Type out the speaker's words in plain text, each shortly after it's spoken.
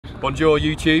Bonjour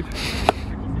YouTube,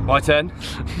 my turn.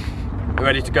 We're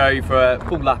ready to go for a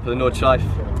full lap of the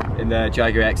Nordschleife in the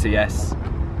Jaguar XE S.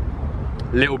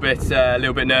 A little bit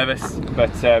nervous,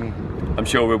 but I'm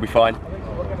sure we'll be fine.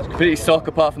 It's completely stock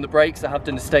apart from the brakes. I have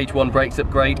done the stage 1 brakes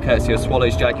upgrade, courtesy of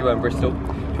Swallow's Jaguar in Bristol.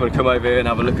 If you want to come over here and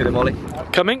have a look at them, Ollie.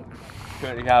 Coming.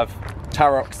 Currently have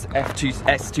Jaguar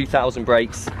S 2000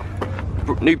 brakes,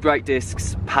 new brake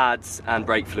discs, pads and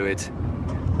brake fluid.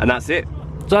 And that's it.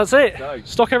 That's it. So,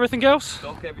 stock everything else?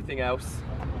 Stock everything else.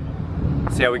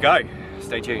 See how we go.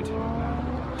 Stay tuned.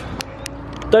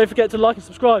 Don't forget to like and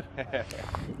subscribe.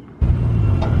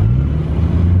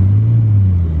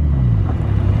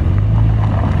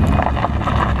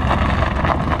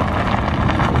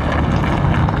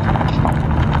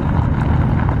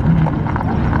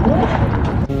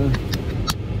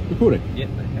 Recording? Yeah.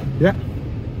 Yeah.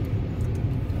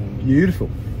 Beautiful.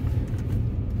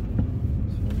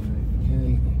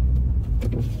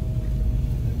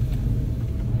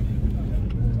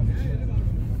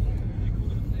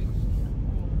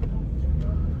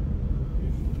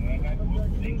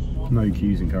 No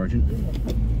cues encouraging.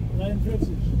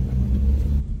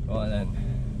 Right then.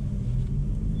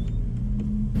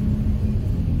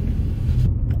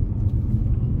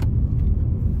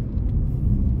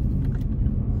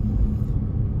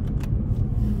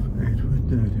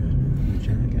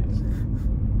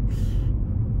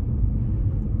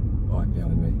 Right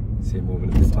behind me. See him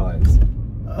warming up his tyres.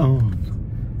 Oh,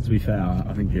 to be fair,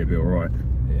 I think he'll be alright.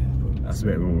 Yeah. That's a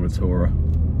bit more of a tourer.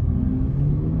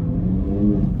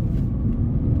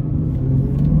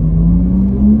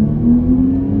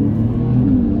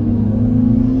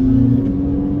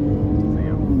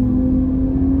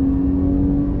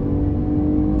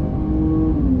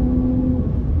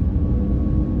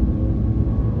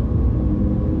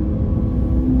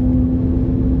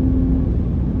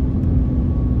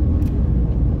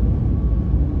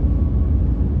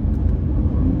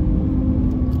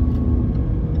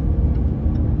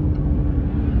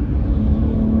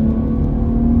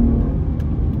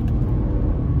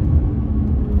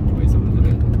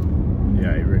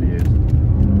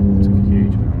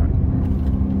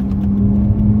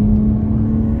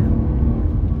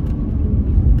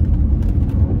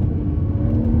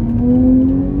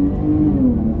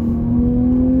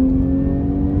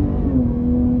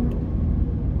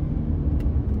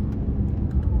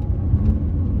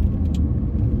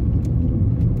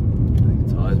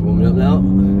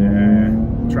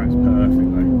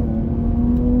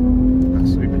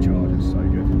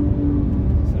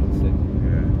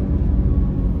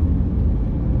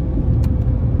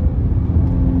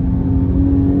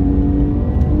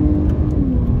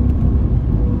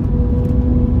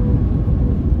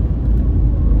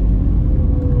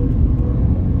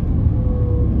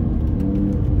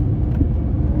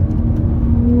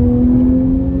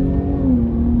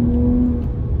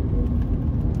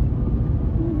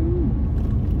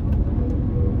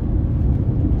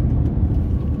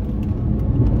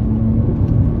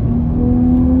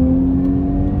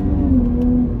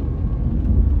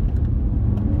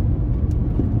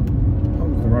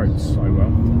 So well,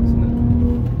 isn't it?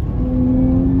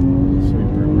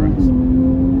 Super impressed.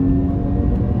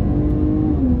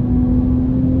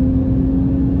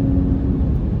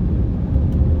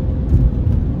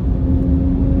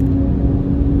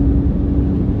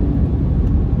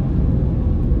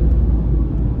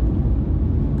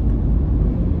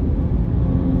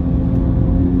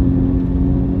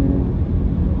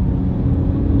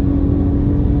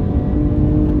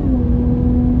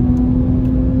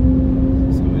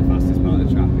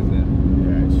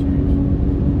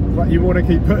 You want to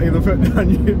keep putting the foot down,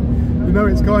 you know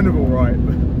it's kind of alright.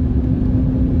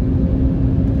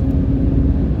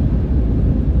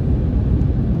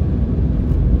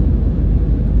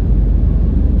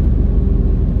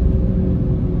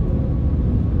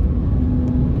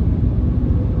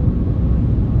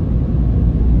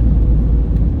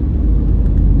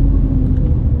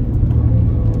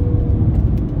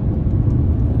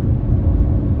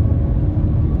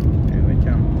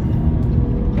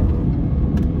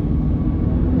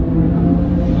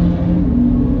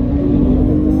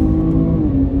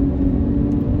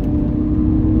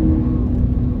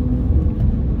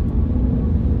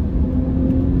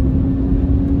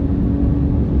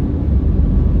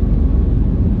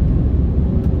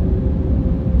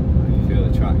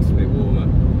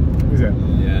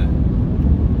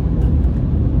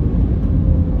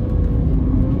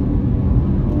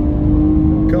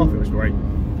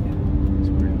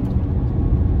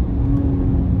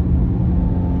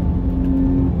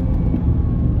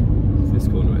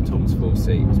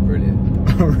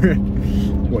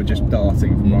 What, just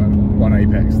darting from right? one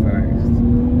apex to the next.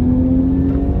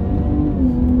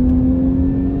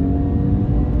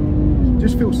 It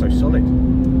just feels so solid.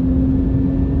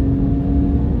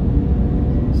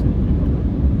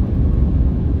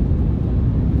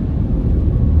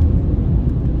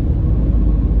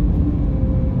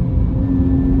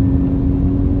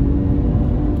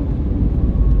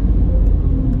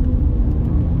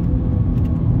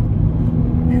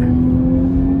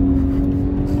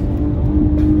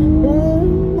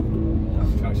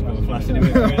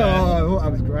 Oh,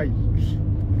 that was great.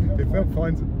 It felt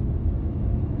fine.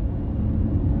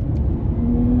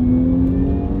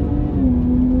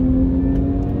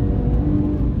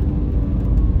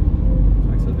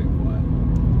 Makes it a bit quiet.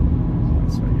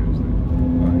 That's so good, isn't it?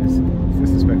 Right,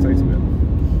 it's the spectator bit.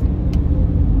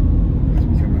 As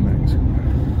we come around that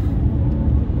angle.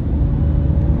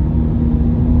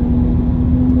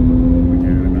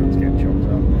 We're about to get chopped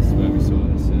up. This is where we saw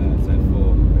this Z4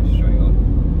 go straight on.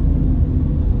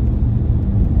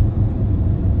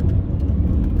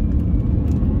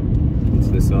 To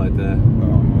the side there.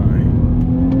 Oh no.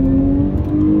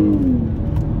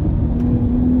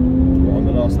 What, on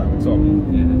the last lap it's on?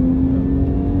 Yeah.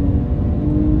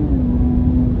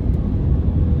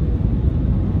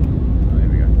 Oh, here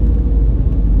we go.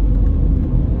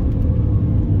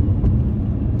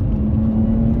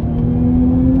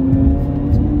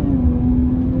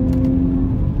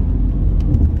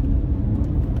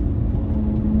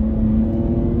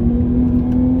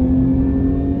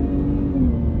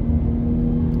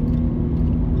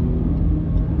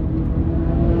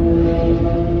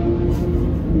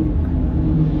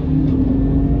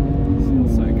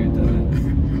 So good, doesn't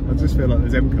it? I just feel like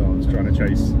there's M cars trying to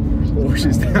chase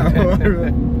Porsches down all over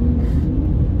there.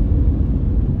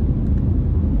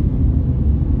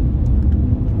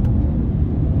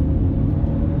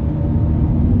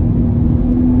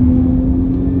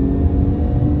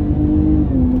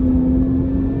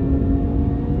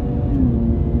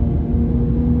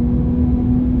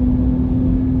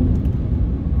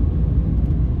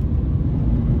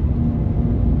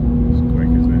 It's quick,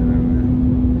 isn't it?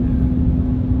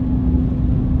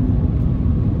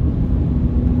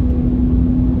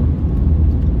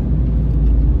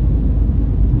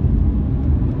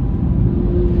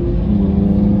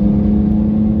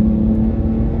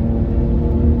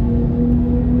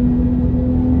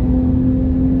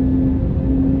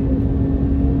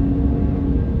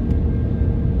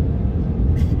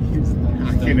 He's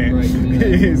hacking it.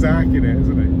 He is hacking it,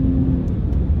 isn't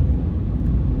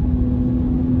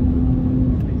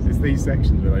he? It's these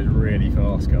sections where those really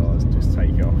fast cars just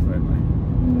take off, don't they?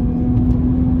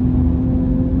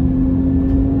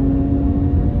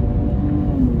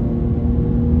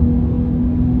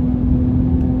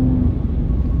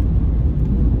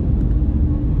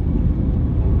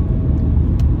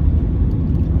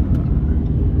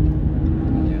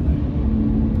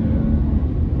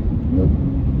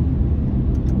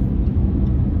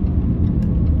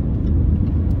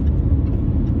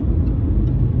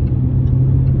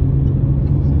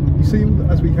 You see,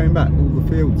 as we came back, all the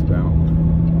fields about,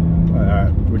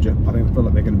 I feel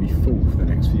like they're going to be full for the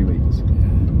next few weeks.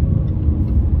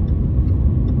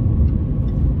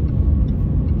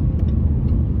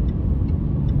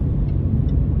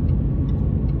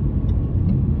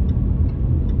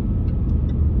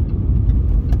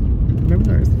 Never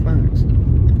noticed the flags.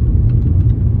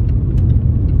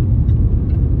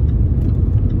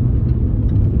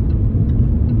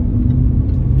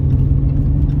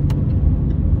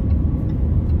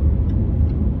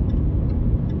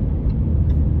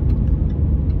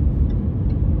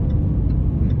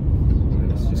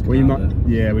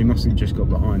 We must have just got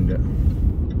behind it.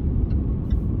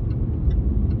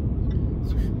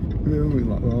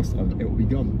 Like last time, it will be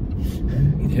gone.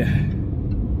 Yeah.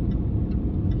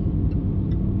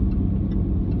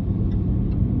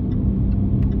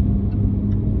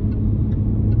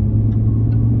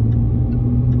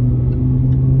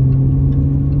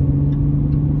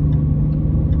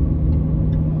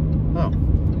 Oh.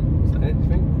 Is that it, do you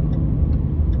think?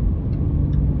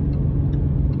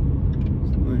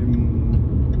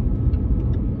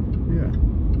 Yeah.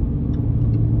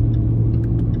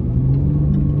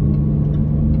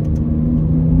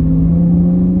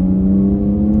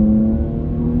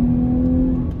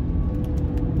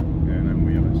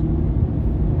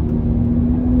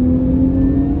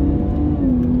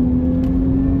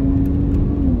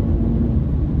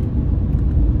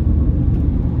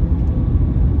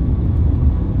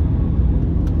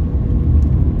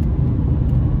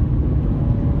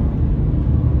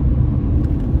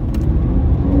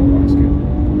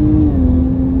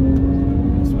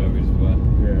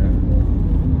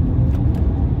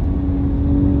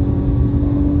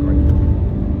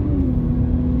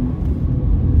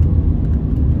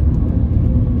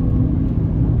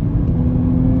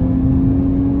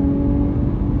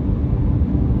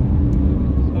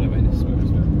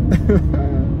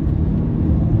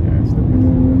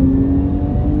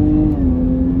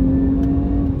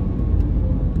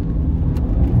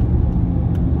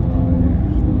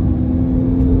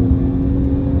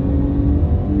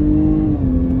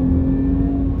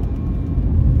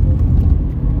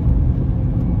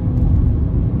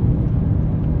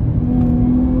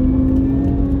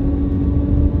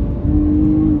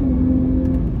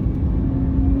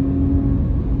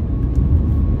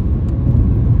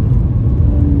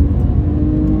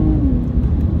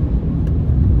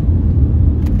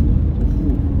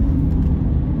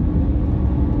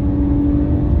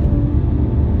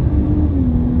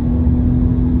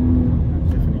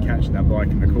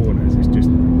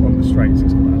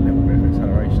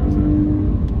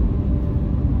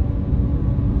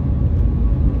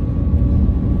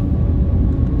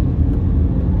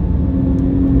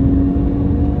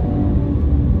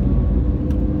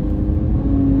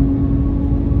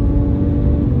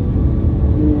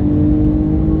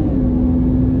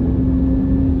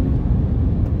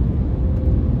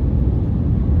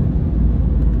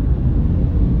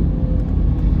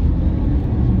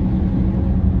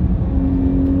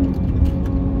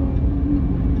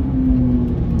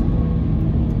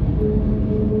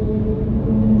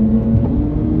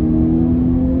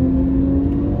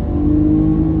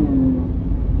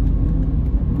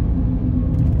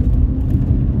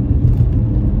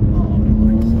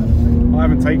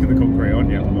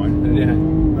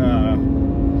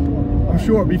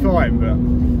 sure it'll be fine, but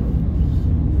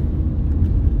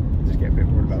just get a bit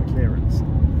worried about clearance.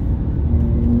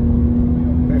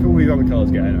 But if all these other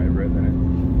cars getting over it, then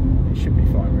it should be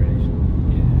fine, really.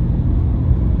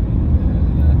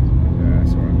 Yeah,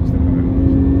 that's alright. I'm still coming.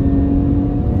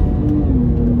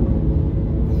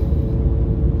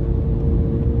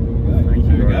 Thank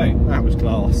you. There we go. That was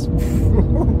class.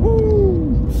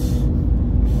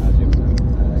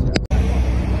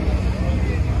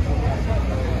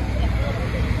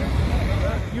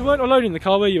 You weren't alone in the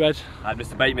car, were you, Ed? I had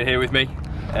Mr. Bateman here with me.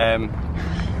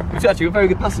 He's actually a very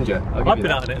good passenger. I've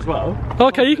been out in it as well.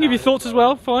 Okay, you can give your thoughts as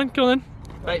well. Fine, go on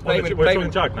then. We're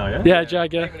talking Jag now, yeah? Yeah,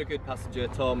 Jag, yeah. Bateman a good passenger,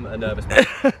 Tom a nervous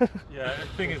Yeah, the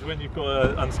thing is when you've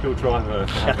got an unskilled driver.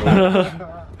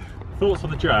 Thoughts on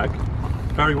the Jag?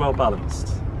 Very well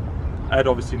balanced. Ed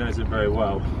obviously knows it very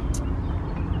well.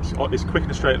 It's quick in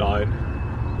a straight line.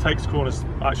 Takes corners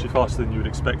actually faster than you would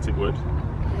expect it would.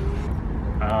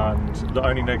 And the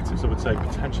only negatives I would say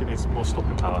potentially needs more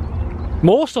stopping power.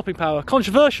 More stopping power.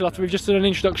 Controversial after we've just done an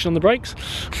introduction on the brakes.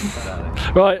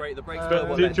 Right. The brakes Do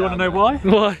you want to know why?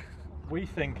 Why? We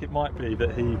think it might be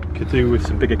that he could do with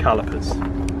some bigger calipers.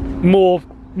 More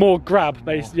grab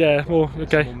based, yeah, more,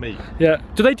 okay. More meat. Yeah.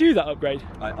 Do they do that upgrade?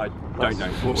 I don't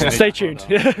know. Stay tuned.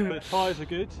 Yeah. But tyres are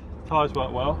good. Tyres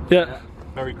work well. Yeah.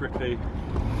 Very grippy.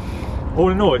 All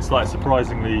in all, it's like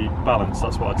surprisingly balanced,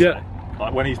 that's what I'd say.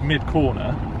 Like when he's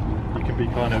mid-corner, you can be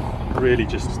kind of really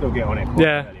just... Still get on it.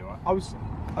 Yeah. I was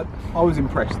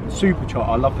impressed. The supercharger,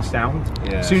 I love the sound.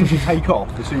 Yeah. As soon as you take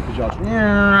off, the supercharger.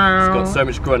 It's got so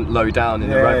much grunt low down in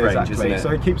the rev range, exactly. isn't it?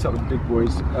 So it keeps up with the big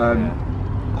boys.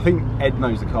 I think Ed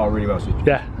knows the car really well, so he's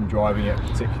been driving it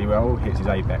particularly well. Hits his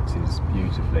apexes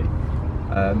beautifully.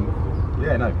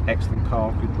 Yeah, no, excellent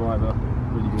car, good driver,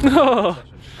 really good.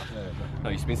 Oh,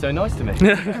 you've been so nice to me.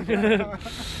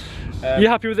 you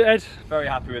happy with it, Ed? Very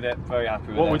happy with it. Very happy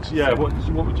with what it.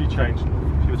 would you change if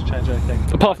you were to change anything?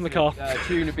 Apart from the car.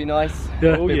 Tune would be nice.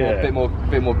 Yeah. Bit more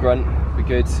grunt would be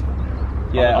good.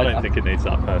 Yeah, I don't think it needs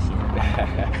that personally.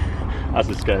 As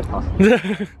a scared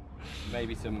passenger.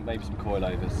 maybe some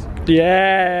coilovers.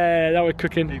 Yeah, that would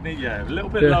cook in. Yeah, a little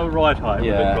bit lower ride height.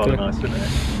 Yeah. Would be rather nice, wouldn't it?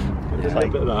 Take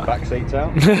a bit of that. Back seats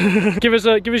out. give us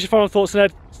your final thoughts,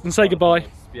 Ed, and say goodbye.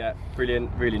 Yeah,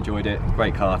 brilliant. Really enjoyed it.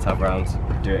 Great car to have around.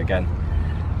 Do it again.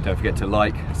 Don't forget to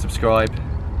like, subscribe,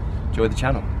 enjoy the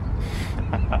channel.